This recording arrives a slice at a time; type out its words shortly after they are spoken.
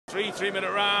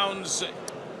3-minute rounds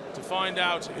to find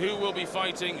out who will be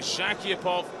fighting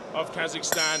Shakyapov of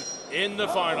Kazakhstan in the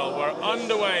final. We're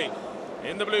underway.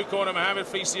 In the blue corner, Mohamed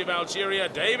FLISSI of Algeria.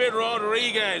 David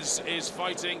Rodriguez is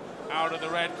fighting out of the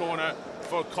red corner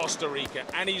for Costa Rica.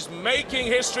 And he's making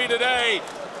history today.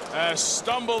 A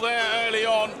stumble there early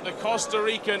on. The Costa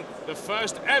Rican, the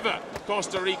first ever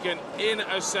Costa Rican in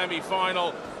a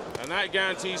semi-final. And that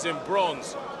guarantees him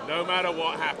bronze, no matter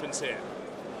what happens here.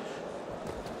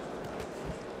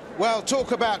 Well,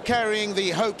 talk about carrying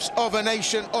the hopes of a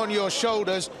nation on your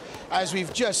shoulders, as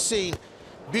we've just seen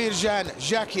Birjan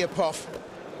Shakyapov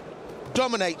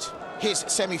dominate his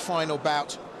semi-final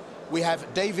bout. We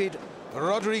have David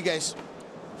Rodriguez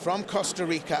from Costa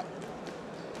Rica,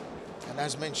 and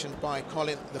as mentioned by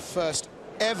Colin, the first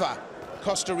ever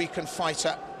Costa Rican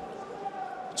fighter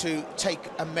to take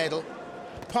a medal.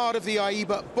 Part of the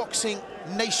AIBA Boxing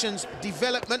Nations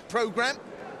Development Program,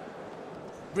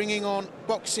 bringing on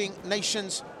boxing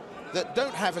nations that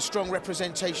don't have a strong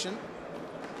representation.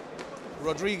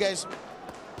 Rodriguez,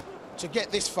 to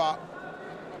get this far,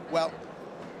 well,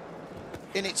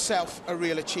 in itself a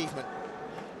real achievement.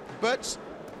 But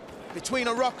between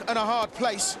a rock and a hard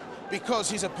place,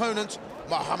 because his opponent,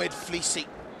 Mohamed FLISSI.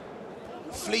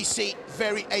 FLISSI,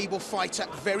 very able fighter,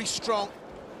 very strong,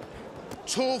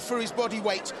 tall for his body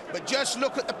weight, but just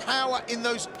look at the power in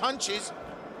those punches.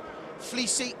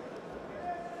 FLISSI,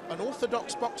 an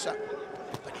orthodox boxer,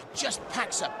 but he just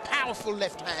packs a powerful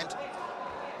left hand,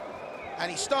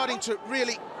 and he's starting to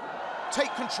really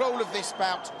take control of this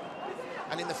bout.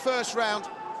 And in the first round,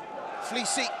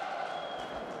 FLISSI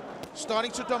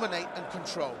starting to dominate and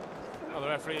control. Well, the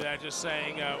referee there just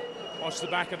saying, watch the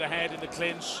back of the head in the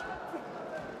clinch.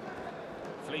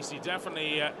 FLISSI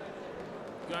definitely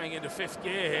going into fifth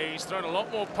gear here. He's thrown a lot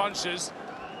more punches,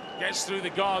 gets through the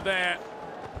guard there.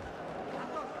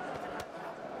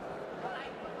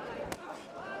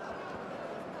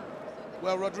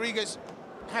 Well, Rodriguez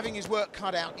having his work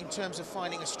cut out in terms of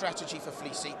finding a strategy for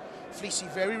FLISSI.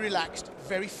 FLISSI very relaxed,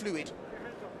 very fluid.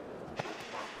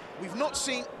 We've not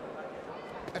seen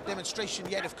a demonstration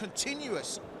yet of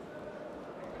continuous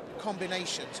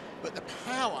combinations, but the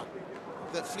power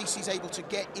that FLISSI's able to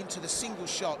get into the single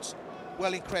shots,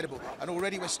 well, incredible. And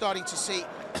already we're starting to see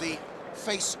the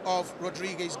face of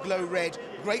Rodriguez glow red.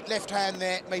 Great left hand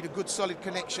there, made a good solid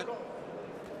connection.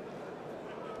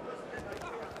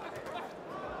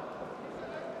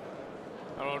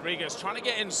 Rodriguez trying to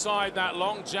get inside that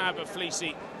long jab of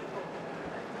FLISSI.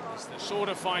 It's the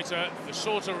shorter fighter, the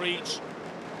shorter reach.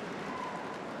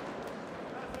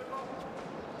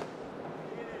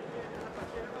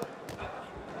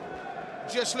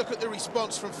 Just look at the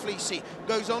response from FLISSI.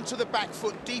 Goes onto the back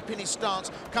foot, deep in his stance,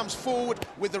 comes forward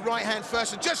with the right hand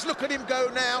first, and just look at him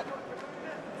go now.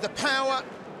 The power,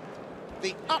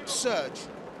 the upsurge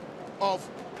of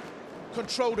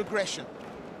controlled aggression.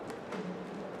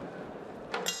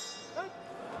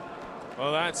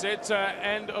 Well, that's it.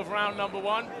 End of round number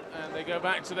one, and they go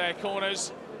back to their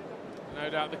corners.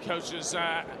 No doubt the coaches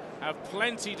have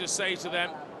plenty to say to them.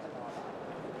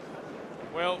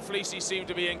 Well, FLISSI seemed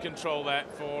to be in control there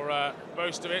for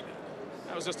most of it.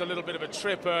 That was just a little bit of a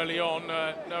trip early on,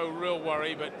 no real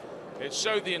worry, but it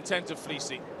showed the intent of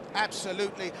FLISSI.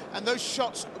 Absolutely, and those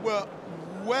shots were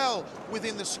well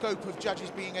within the scope of judges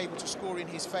being able to score in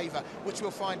his favour, which we'll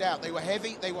find out. They were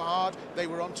heavy, they were hard, they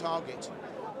were on target.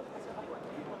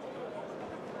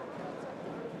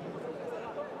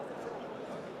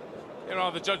 Here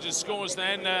are the judges' scores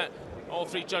then. All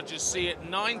three judges see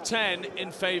it 9-10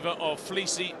 in favour of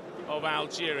FLISSI of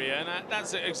Algeria, and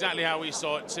that's exactly how we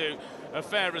saw it too. A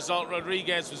fair result.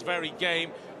 Rodriguez was very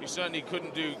game. You certainly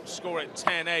couldn't score it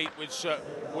 10-8, which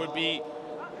would be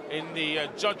in the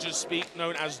judges' speak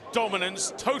known as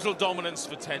dominance, total dominance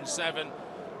for 10-7.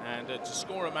 And to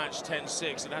score a match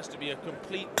 10-6, it has to be a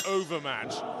complete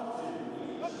overmatch.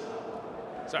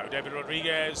 So David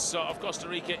Rodriguez of Costa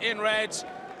Rica in red.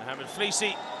 Mohamed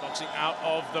FLISSI boxing out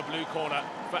of the blue corner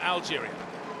for Algeria.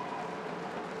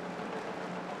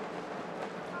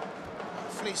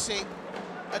 FLISSI,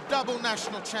 a double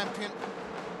national champion.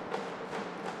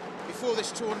 Before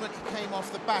this tournament, he came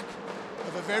off the back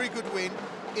of a very good win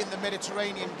in the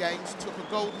Mediterranean Games, took a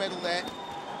gold medal there.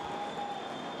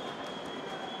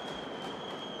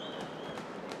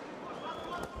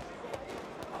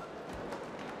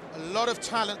 A lot of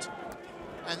talent,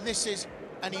 and this is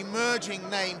an emerging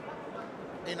name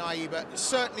in AIBA,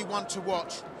 certainly one to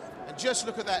watch. And just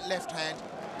look at that left hand,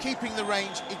 keeping the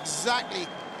range exactly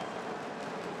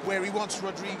where he wants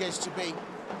Rodriguez to be.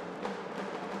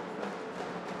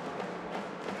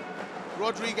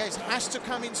 Rodriguez has to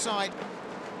come inside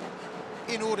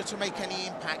in order to make any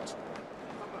impact.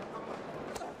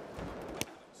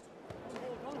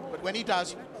 But when he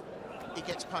does, he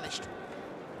gets punished.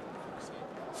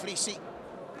 FLISSI,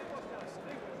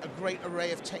 a great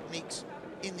array of techniques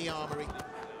in the armory.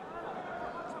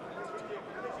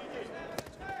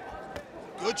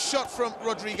 Good shot from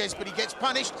Rodriguez, but he gets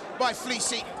punished by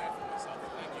FLISSI.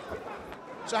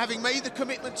 So having made the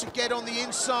commitment to get on the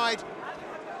inside,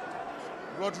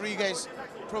 Rodriguez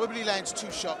probably lands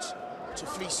 2 shots to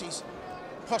FLISSI's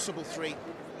possible 3.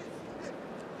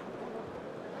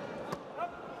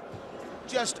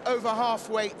 Just over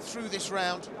halfway through this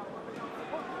round.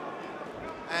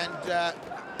 And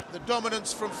the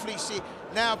dominance from FLISSI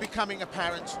now becoming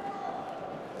apparent.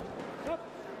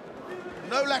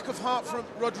 No lack of heart from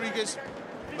Rodriguez,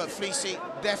 but FLISSI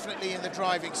definitely in the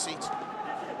driving seat.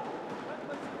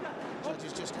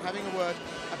 Judges just having a word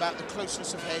about the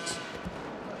closeness of heads,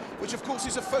 which of course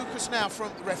is a focus now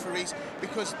from the referees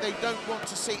because they don't want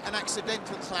to see an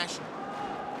accidental clash.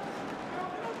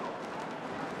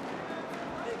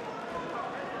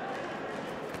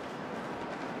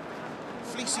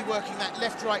 FLISSI working that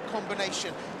left-right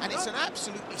combination, and it's an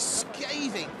absolutely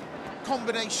scathing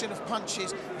combination of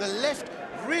punches. The left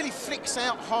really flicks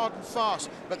out hard and fast,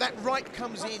 but that right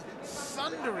comes in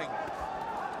thundering.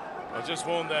 I was just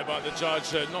warned there by the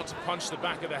judge not to punch the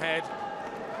back of the head.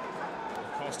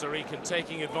 The Costa Rican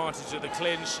taking advantage of the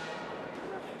clinch.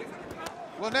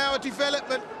 Well, now a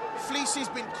development. FLISSI's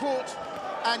been caught,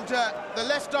 and the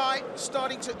left eye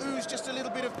starting to ooze just a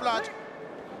little bit of blood.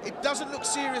 It doesn't look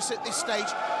serious at this stage,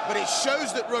 but it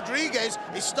shows that Rodriguez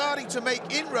is starting to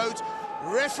make inroads.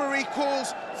 Referee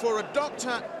calls for a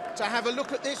doctor to have a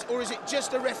look at this, or is it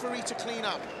just a referee to clean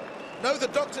up? No, the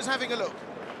doctor's having a look.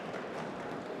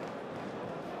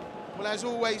 Well, as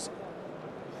always,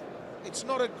 it's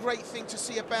not a great thing to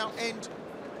see a bout end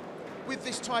with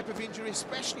this type of injury,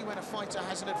 especially when a fighter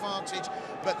has an advantage.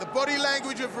 But the body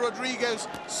language of Rodriguez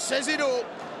says it all.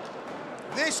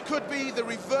 This could be the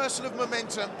reversal of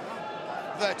momentum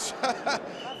that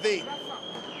the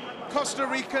Costa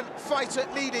Rican fighter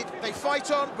needed. They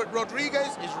fight on, but Rodriguez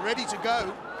is ready to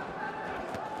go.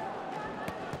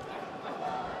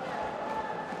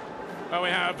 Well, we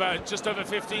have just over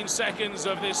 15 seconds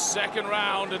of this second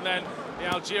round, and then the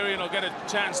Algerian will get a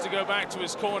chance to go back to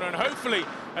his corner and hopefully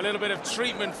a little bit of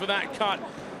treatment for that cut,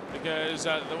 because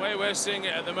the way we're seeing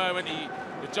it at the moment,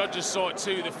 the judges saw it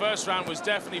too. The first round was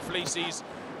definitely FLISSI's,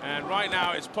 and right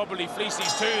now it's probably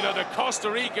FLISSI's too, though the Costa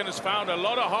Rican has found a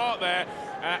lot of heart there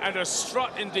and a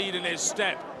strut indeed in his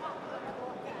step.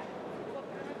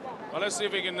 Well, let's see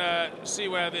if we can see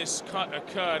where this cut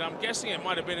occurred. I'm guessing it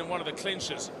might have been in one of the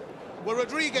clinches. Well,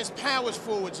 Rodriguez powers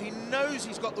forwards. He knows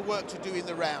he's got the work to do in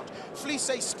the round.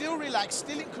 FLISSI still relaxed,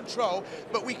 still in control,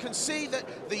 but we can see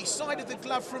that the side of the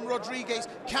glove from Rodriguez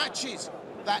catches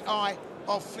that eye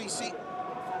of FLISSI.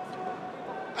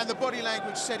 And the body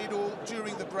language said it all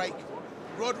during the break.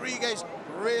 Rodriguez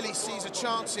really sees a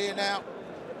chance here now.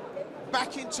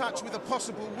 Back in touch with a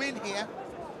possible win here.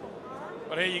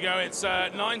 But here you go, it's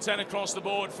 9-10 across the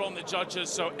board from the judges,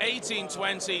 so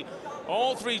 18-20.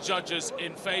 All 3 judges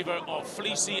in favor of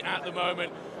FLISSI at the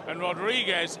moment, and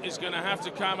Rodriguez is going to have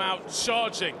to come out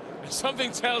charging.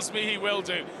 Something tells me he will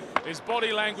do. His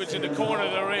body language in the corner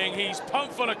of the ring, he's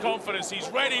pumped full of confidence, he's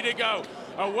ready to go.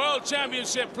 A World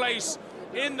Championship place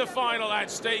in the final at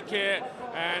stake here,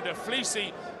 and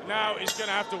FLISSI now is going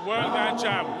to have to work that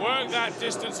jab, work that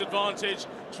distance advantage,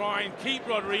 try and keep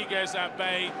Rodriguez at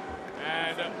bay.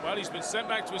 And, well, he's been sent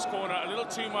back to his corner, a little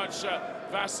too much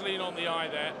Vaseline on the eye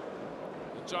there.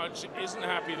 The judge isn't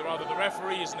happy, rather the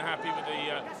referee isn't happy with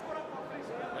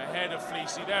the head of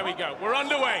FLISSI. There we go, we're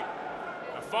underway.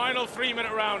 A final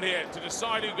 3-minute round here to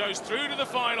decide who goes through to the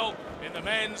final in the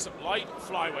men's light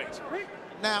flyweight.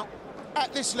 Now,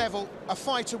 at this level, a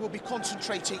fighter will be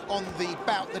concentrating on the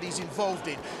bout that he's involved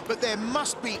in, but there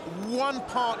must be one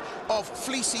part of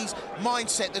FLISSI's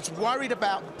mindset that's worried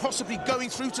about possibly going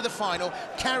through to the final,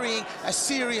 carrying a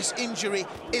serious injury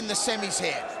in the semis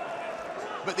here.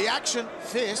 But the action,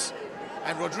 fierce,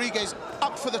 and Rodriguez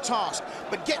up for the task,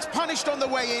 but gets punished on the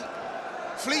way in.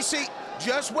 FLISSI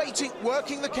just waiting,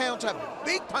 working the counter.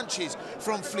 Big punches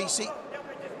from FLISSI.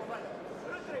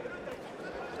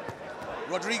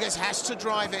 Rodriguez has to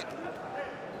drive it,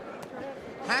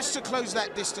 has to close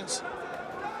that distance.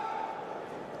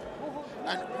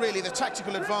 And really the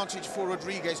tactical advantage for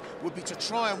Rodriguez would be to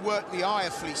try and work the eye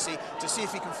of FLISSI to see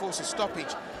if he can force a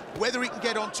stoppage. Whether he can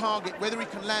get on target, whether he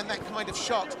can land that kind of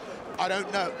shot, I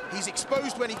don't know. He's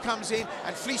exposed when he comes in,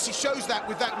 and FLISSI shows that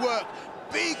with that work.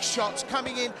 Big shots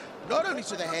coming in, not only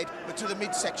to the head, but to the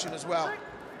midsection as well.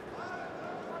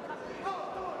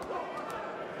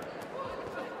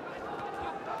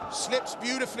 Slips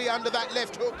beautifully under that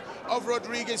left hook of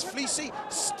Rodriguez. FLISSI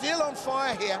still on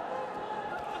fire here.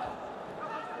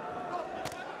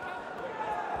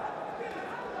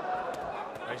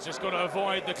 He's just got to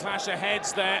avoid the clash of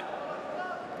heads there.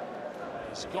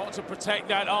 He's got to protect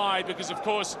that eye because, of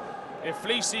course, if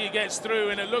FLISSI gets through,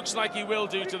 and it looks like he will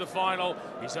do to the final,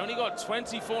 he's only got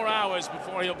 24 hours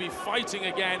before he'll be fighting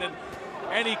again, and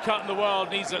any cut in the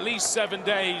world needs at least 7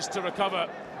 days to recover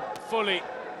fully.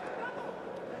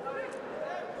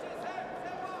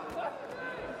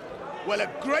 Well, a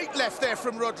great left there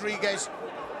from Rodriguez.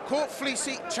 Caught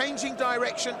FLISSI changing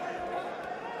direction.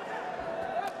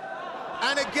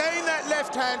 And again, that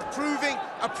left hand proving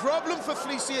a problem for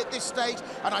FLISSI at this stage.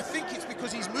 And I think it's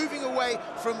because he's moving away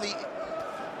from the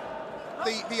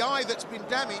eye that's been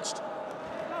damaged.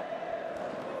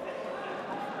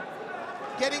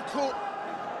 Getting caught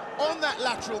on that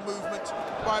lateral movement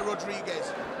by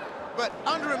Rodriguez. But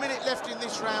under a minute left in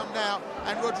this round now,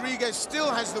 and Rodriguez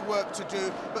still has the work to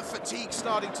do, but fatigue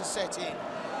starting to set in.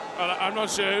 Well, I'm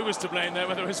not sure who was to blame there,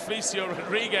 whether it was FLISSI or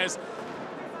Rodriguez.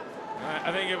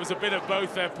 I think it was a bit of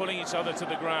both there, pulling each other to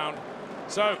the ground.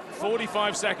 So,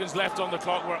 45 seconds left on the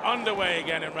clock. We're underway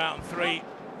again in round 3.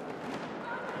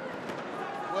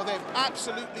 Well, they've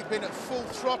absolutely been at full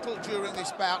throttle during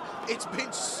this bout. It's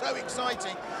been so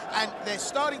exciting, and they're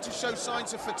starting to show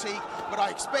signs of fatigue, but I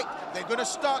expect they're going to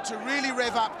start to really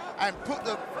rev up and put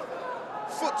the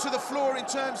foot to the floor in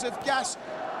terms of gas.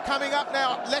 Coming up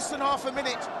now, less than half a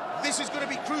minute. This is going to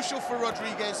be crucial for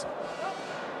Rodriguez.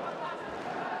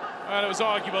 Well, it was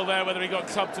arguable there whether he got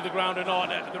clubbed to the ground or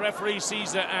not. The referee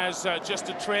sees it as just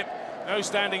a trip, no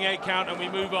standing 8 count, and we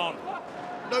move on.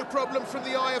 No problem from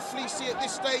the eye of FLISSI at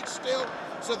this stage still,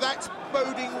 so that's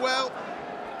boding well.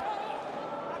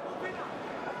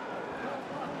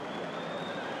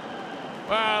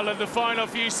 Well, in the final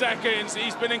few seconds,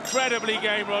 he's been incredibly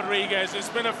game, Rodriguez. It's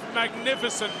been a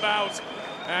magnificent bout,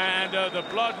 and the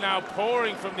blood now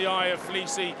pouring from the eye of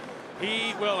FLISSI.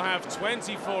 He will have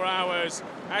 24 hours,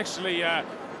 actually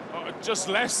just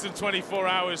less than 24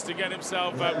 hours to get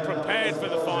himself prepared for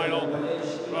the final.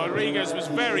 Rodriguez was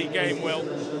very game-willed.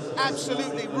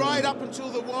 Absolutely, right up until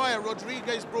the wire,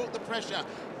 Rodriguez brought the pressure.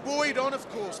 Buoyed on, of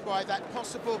course, by that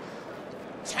possible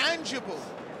tangible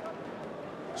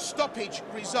stoppage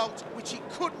result, which he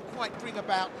couldn't quite bring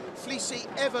about. FLISSI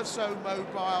ever so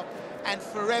mobile and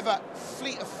forever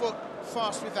fleet of foot,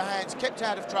 fast with the hands, kept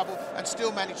out of trouble and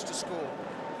still managed to score.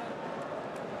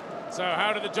 So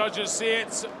how do the judges see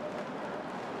it?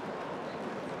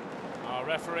 Our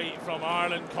referee from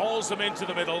Ireland calls them into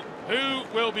the middle. Who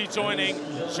will be joining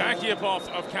Shakyapov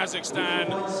of Kazakhstan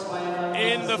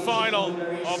in the final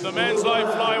of the men's light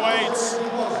flyweights?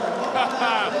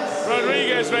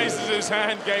 Rodriguez raises his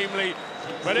hand gamely,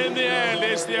 but in the end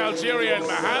it's the Algerian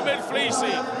Mohamed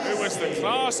FLISSI who was the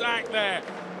class act there.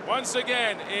 Once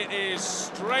again, it is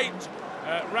straight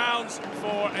rounds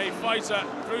for a fighter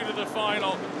through to the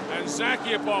final, and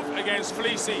Shakyapov against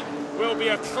FLISSI will be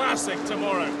a classic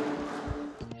tomorrow.